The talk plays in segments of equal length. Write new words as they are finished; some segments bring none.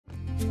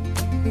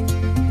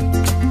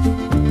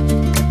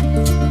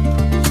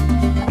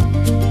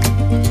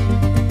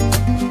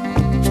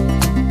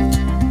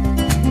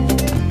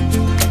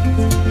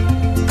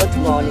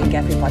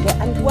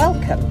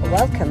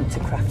Welcome to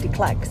Crafty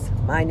Clegs.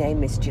 My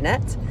name is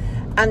Jeanette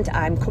and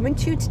I'm coming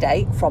to you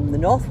today from the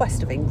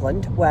northwest of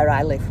England, where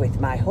I live with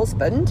my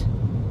husband,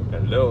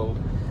 hello,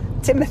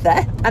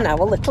 Timothy, and our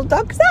little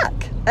dog Zach.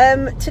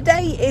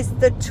 Today is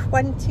the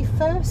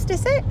 21st,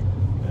 is it?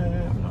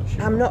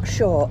 I'm not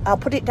sure. I'll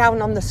put it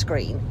down on the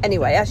screen.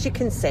 Anyway, as you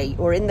can see,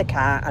 we're in the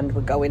car and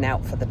we're going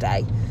out for the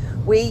day.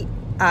 We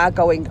are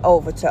going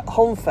over to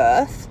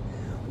Holmfirth,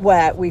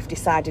 where we've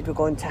decided we're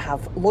going to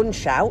have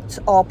lunch out,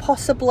 or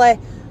possibly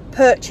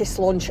purchase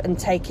lunch and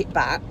take it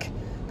back,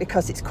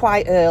 because it's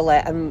quite early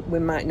and we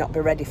might not be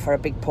ready for a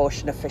big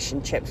portion of fish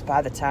and chips by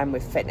the time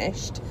we've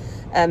finished.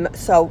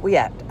 So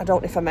yeah, I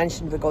don't know if I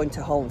mentioned we're going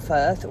to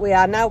Holmfirth. We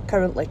are now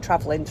currently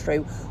travelling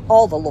through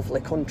all the lovely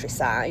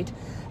countryside.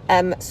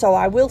 So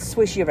I will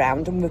swish you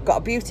around, and we've got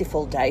a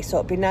beautiful day, so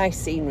it'll be nice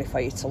scenery for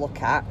you to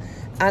look at,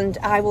 and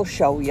I will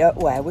show you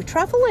where we're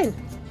travelling.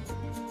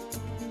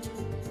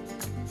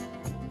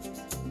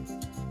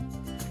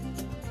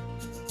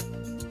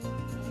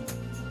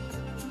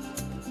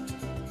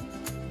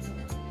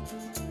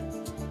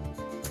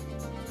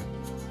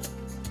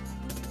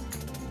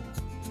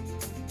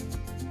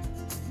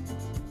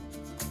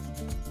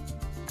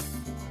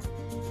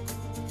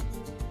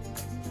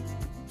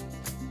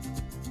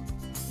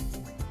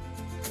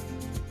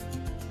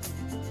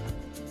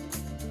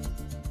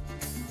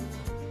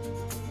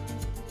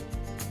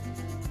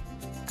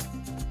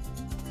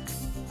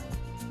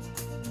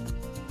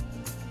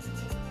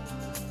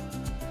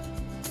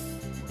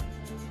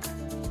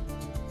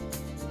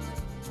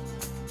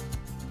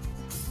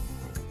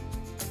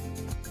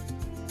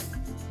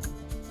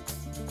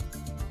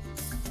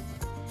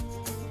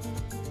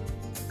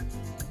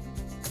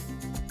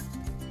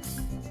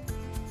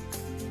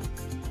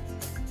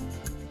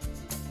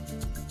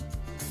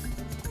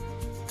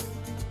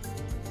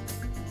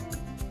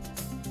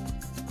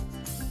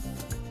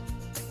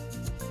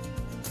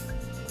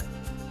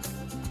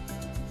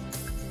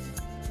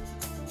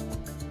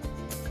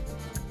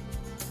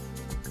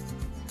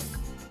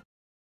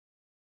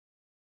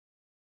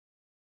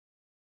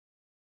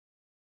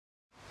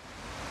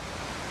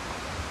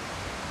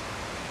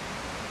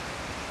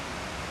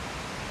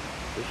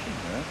 Fishing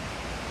there.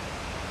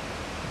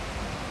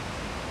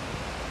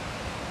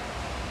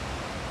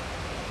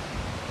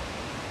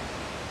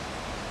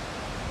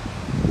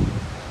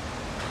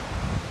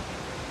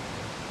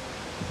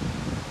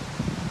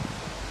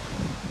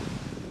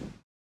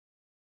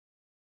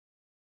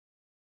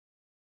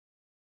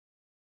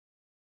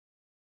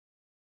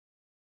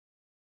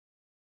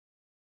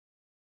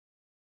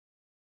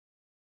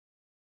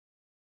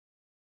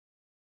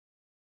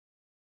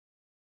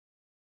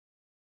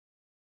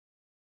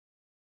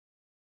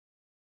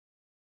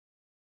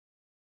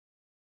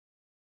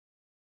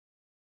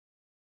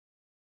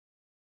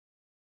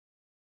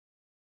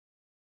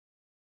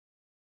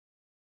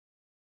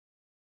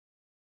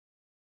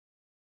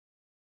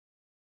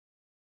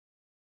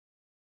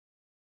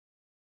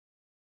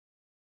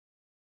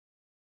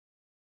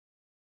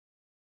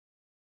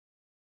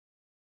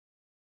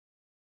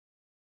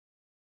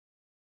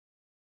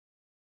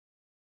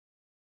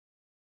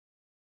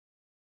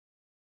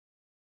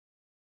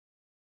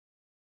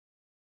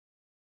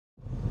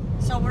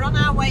 So we're on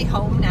our way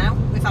home now.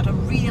 We've had a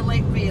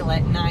really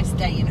nice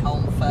day in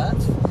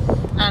Holmfirth,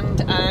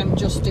 and I'm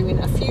just doing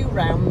a few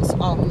rounds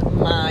on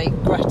my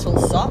Gretel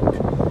sock.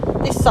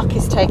 This sock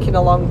is taking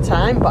a long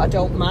time, but I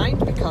don't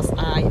mind because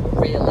I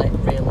really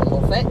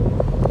love it.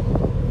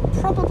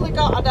 Probably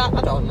got,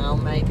 I don't know,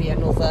 maybe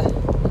another,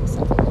 let's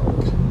have a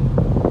look,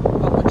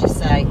 what would you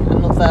say,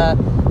 another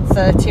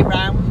 30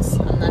 rounds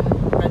and then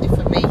ready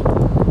for me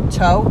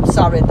toe.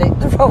 Sorry,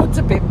 the road's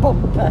a bit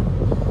bumpy.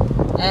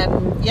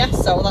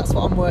 Yes, so that's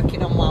what I'm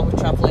working on while we're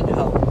travelling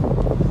home.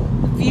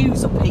 The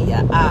views up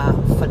here are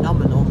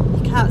phenomenal.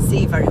 You can't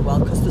see very well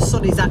because the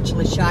sun is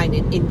actually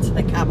shining into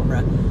the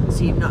camera,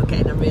 so you're not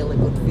getting a really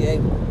good view.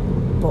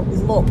 But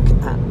look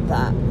at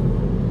that.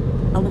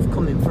 I love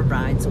coming for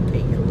rides up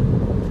here.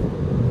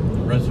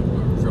 The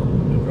reservoir,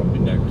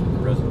 dropping down to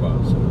the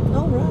reservoir. So.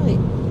 Oh right.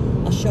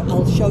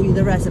 I'll show you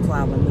the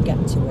reservoir when we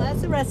get to it.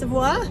 There's the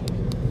reservoir.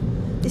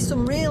 There's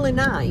some really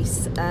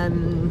nice,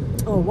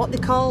 what they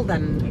call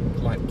them?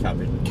 Like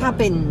cabins.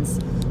 Cabins.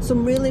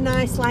 Some really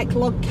nice like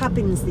log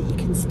cabins that you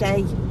can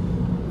stay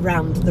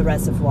round the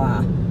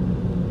reservoir.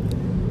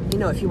 You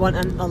know, if you want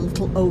a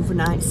little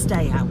overnight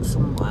stay out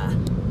somewhere.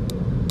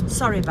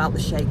 Sorry about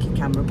the shaky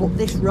camera, but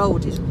this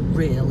road is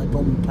really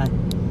bumpy.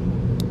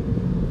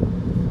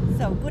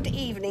 So good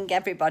evening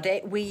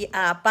everybody. We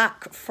are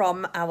back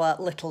from our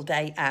little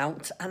day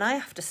out, and I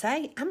have to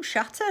say I'm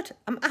shattered.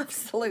 I'm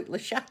absolutely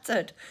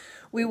shattered.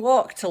 We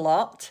walked a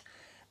lot.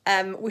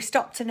 We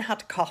stopped and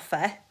had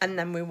coffee, and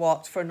then we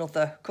walked for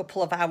another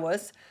couple of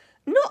hours.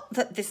 Not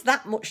that there's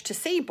that much to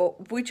see,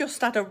 but we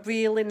just had a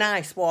really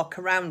nice walk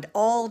around,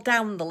 all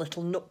down the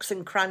little nooks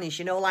and crannies,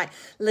 you know, like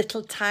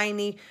little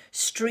tiny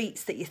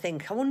streets that you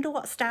think, I wonder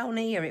what's down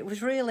here. It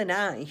was really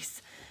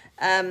nice.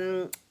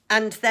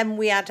 And then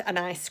we had an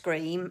ice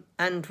cream,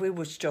 and we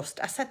was just,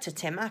 I said to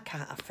Tim, I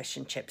can't have fish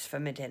and chips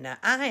for my dinner.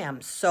 I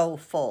am so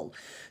full.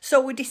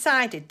 So we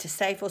decided to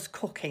save us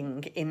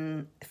cooking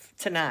in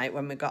tonight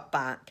when we got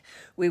back.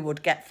 We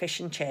would get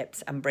fish and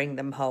chips and bring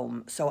them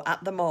home. So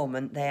at the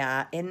moment, they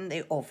are in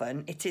the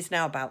oven. It is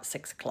now about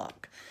 6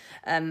 o'clock.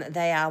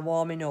 They are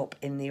warming up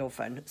in the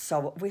oven.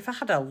 So we've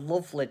had a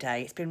lovely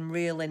day. It's been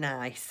really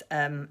nice.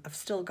 I've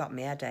still got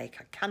my headache.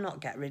 I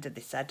cannot get rid of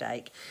this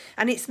headache.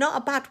 And it's not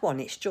a bad one.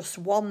 It's just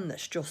one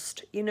that's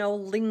just, you know,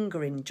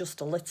 lingering just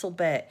a little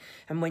bit.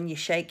 And when you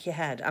shake your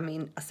head, I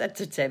mean, I said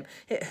to Tim,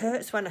 it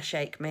hurts when I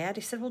shake my head.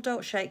 He said, well,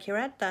 don't shake your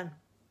head then.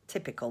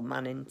 Typical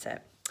man, isn't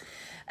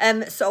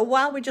it? So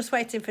while we're just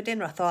waiting for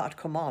dinner, I thought I'd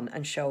come on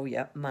and show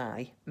you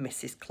my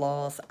Mrs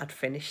Claus. I'd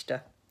finished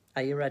her.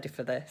 Are you ready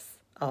for this?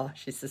 Oh,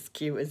 she's as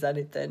cute as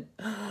anything.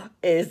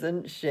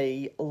 Isn't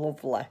she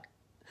lovely?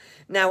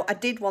 Now, I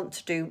did want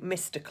to do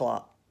Mr.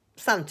 Claus,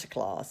 Santa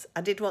Claus.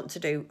 I did want to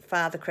do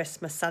Father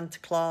Christmas, Santa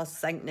Claus,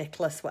 St.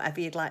 Nicholas,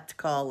 whatever you'd like to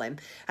call him.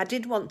 I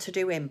did want to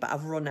do him, but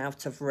I've run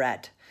out of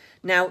red.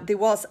 Now, there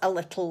was a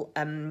little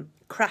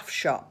craft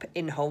shop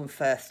in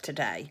Holmfirth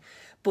today,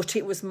 but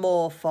it was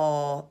more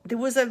for... There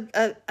was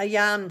a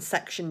yarn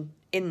section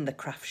in the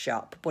craft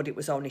shop, but it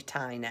was only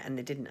tiny and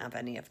they didn't have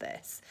any of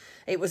this.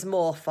 It was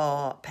more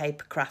for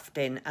paper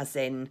crafting, as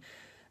in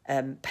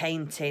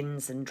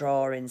paintings and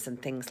drawings and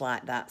things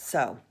like that.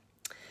 So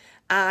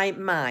I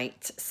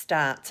might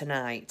start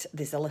tonight.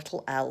 There's a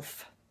little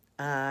elf.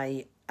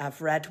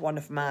 I've read one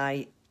of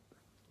my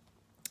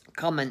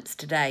comments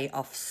today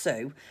off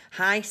Sue.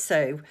 Hi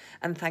Sue,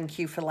 and thank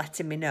you for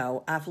letting me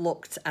know. I've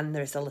looked and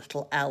there's a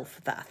little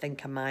elf that I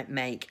think I might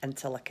make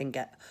until I can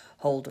get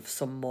hold of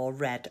some more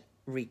red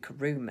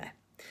Rikarumi.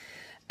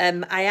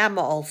 I am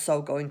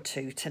also going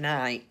to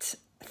tonight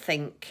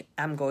think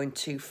I'm going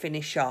to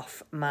finish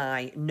off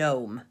my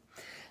gnome.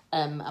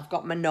 I've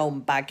got my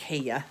gnome bag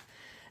here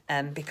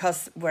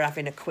because we're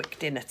having a quick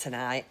dinner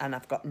tonight and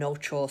I've got no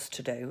chores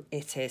to do.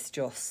 It is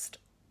just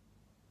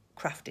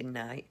crafting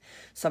night.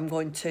 So I'm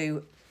going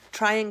to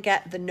try and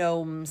get the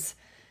gnome's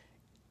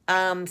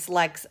arms,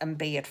 legs and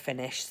beard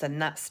finished, then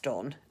that's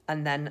done.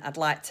 And then I'd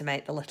like to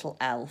make the little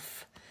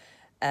elf.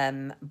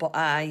 But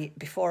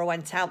before I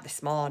went out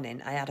this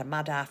morning, I had a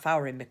mad half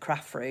hour in my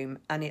craft room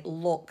and it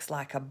looks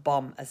like a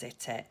bomb has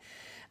hit it.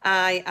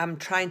 I am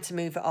trying to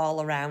move it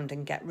all around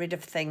and get rid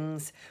of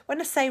things. When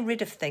I say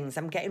rid of things,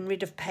 I'm getting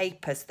rid of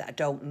papers that I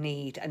don't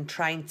need and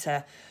trying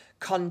to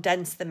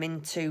condense them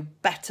into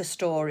better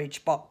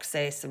storage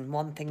boxes and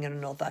one thing and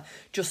another,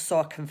 just so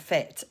I can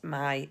fit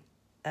my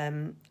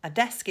a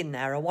desk in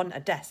there. I want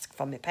a desk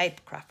for my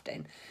paper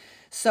crafting.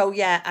 So,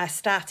 yeah, I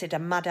started a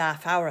mad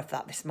half hour of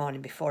that this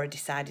morning before I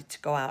decided to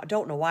go out. I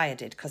don't know why I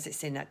did, because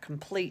it's in a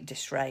complete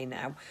disarray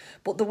now.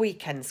 But the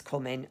weekend's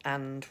coming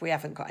and we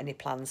haven't got any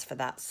plans for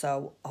that.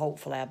 So,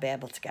 hopefully I'll be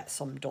able to get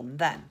some done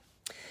then.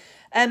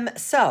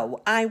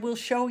 So, I will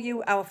show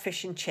you our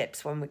fish and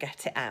chips when we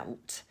get it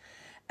out.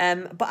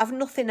 But I've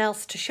nothing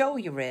else to show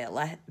you,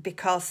 really,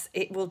 because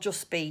it will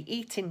just be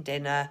eating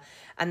dinner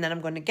and then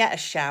I'm going to get a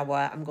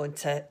shower. I'm going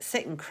to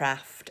sit and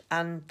craft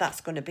and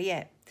that's going to be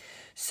it.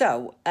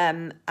 So,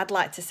 I'd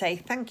like to say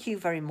thank you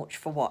very much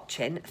for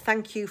watching.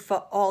 Thank you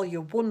for all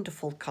your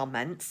wonderful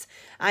comments.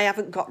 I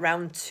haven't got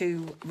round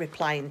to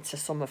replying to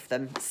some of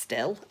them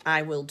still.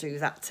 I will do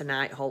that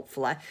tonight,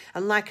 hopefully.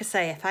 And like I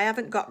say, if I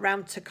haven't got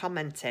round to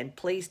commenting,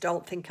 please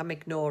don't think I'm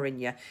ignoring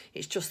you.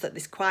 It's just that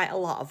there's quite a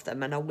lot of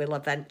them and I will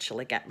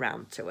eventually get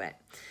round to it.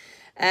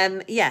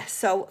 Yeah,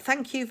 so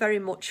thank you very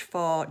much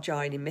for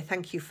joining me.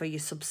 Thank you for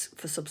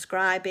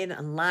subscribing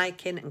and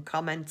liking and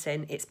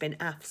commenting. It's been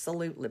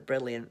absolutely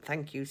brilliant.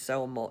 Thank you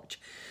so much.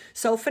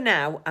 So for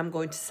now, I'm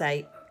going to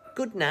say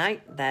good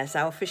night. There's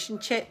our fish and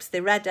chips.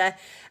 They're ready.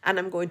 And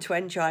I'm going to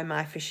enjoy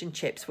my fish and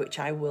chips, which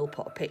I will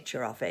put a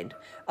picture of in.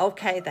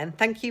 Okay then,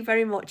 thank you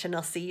very much and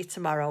I'll see you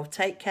tomorrow.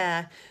 Take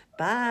care.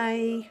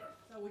 Bye.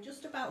 So we're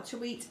just about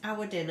to eat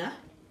our dinner.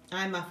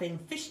 I'm having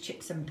fish,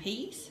 chips and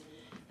peas.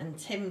 And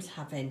Tim's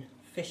having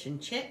fish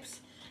and chips,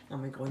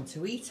 and we're going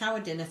to eat our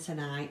dinner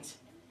tonight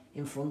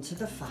in front of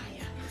the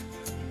fire.